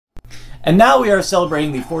And now we are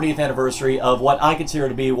celebrating the 40th anniversary of what I consider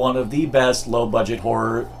to be one of the best low-budget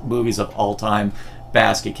horror movies of all time,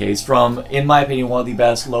 Basket Case, from, in my opinion, one of the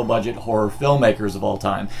best low-budget horror filmmakers of all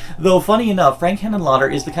time. Though, funny enough, Frank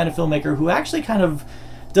Henenlotter is the kind of filmmaker who actually kind of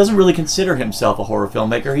doesn't really consider himself a horror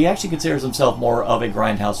filmmaker. He actually considers himself more of a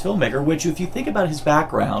Grindhouse filmmaker, which, if you think about his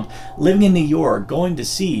background, living in New York, going to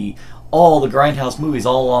see all the Grindhouse movies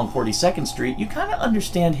all along 42nd Street, you kind of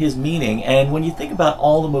understand his meaning. And when you think about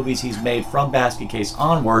all the movies he's made from Basket Case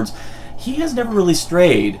onwards, he has never really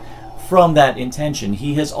strayed from that intention.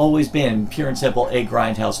 He has always been pure and simple a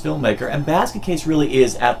Grindhouse filmmaker, and Basket Case really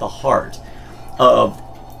is at the heart of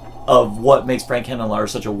what makes Frank Henenlotter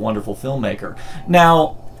such a wonderful filmmaker.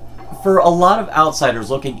 Now, for a lot of outsiders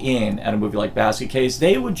looking in at a movie like Basket Case,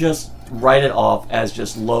 they would just write it off as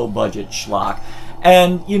just low-budget schlock.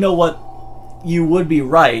 And you know what? You would be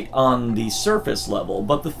right on the surface level,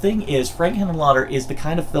 but the thing is, Frank Henenlotter is the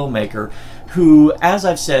kind of filmmaker who, as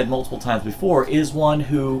I've said multiple times before, is one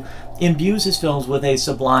who imbues his films with a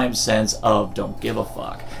sublime sense of don't give a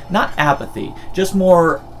fuck. Not apathy, just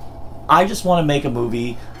more, I just want to make a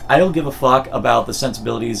movie. I don't give a fuck about the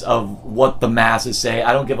sensibilities of what the masses say.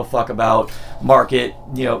 I don't give a fuck about market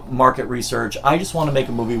research. I just want to make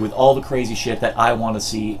a movie with all the crazy shit that I want to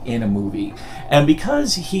see in a movie. And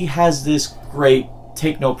because he has this great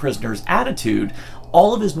take no prisoners attitude,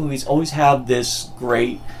 all of his movies always have this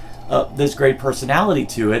great personality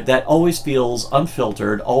to it that always feels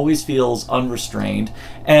unfiltered, always feels unrestrained,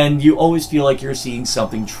 and you always feel like you're seeing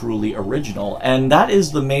something truly original. And that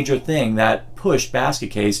is the major thing that pushed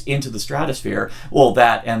Basket Case into the stratosphere. Well,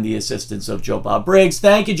 that and the assistance of Joe Bob Briggs.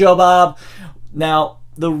 Thank you, Joe Bob! Now,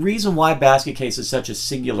 the reason why Basket Case is such a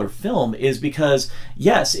singular film is because,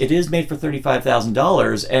 yes, it is made for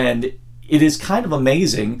 $35,000, and it is kind of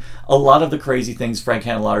amazing a lot of the crazy things Frank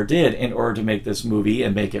Henenlotter did in order to make this movie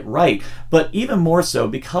and make it right. But even more so,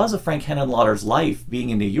 because of Frank Henenlotter's life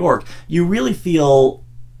being in New York, you really feel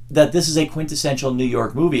that this is a quintessential New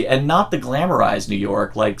York movie, and not the glamorized New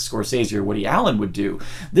York like Scorsese or Woody Allen would do.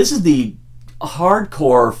 This is the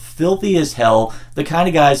hardcore, filthy as hell, the kind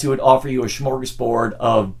of guys who would offer you a smorgasbord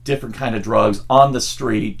of different kind of drugs on the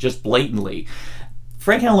street, just blatantly.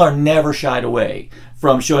 Frank Henenlotter never shied away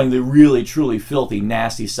from showing the really, truly filthy,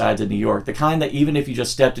 nasty sides of New York. The kind that even if you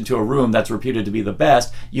just stepped into a room that's reputed to be the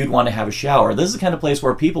best, you'd want to have a shower. This is the kind of place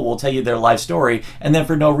where people will tell you their life story and then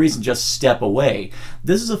for no reason just step away.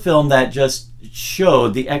 This is a film that just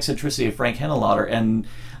showed the eccentricity of Frank Henenlotter and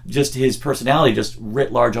just his personality just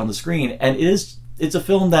writ large on the screen. And it's a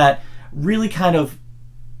film that really kind of,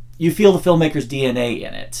 you feel the filmmaker's DNA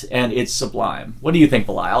in it, and it's sublime. What do you think,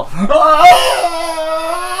 Belial?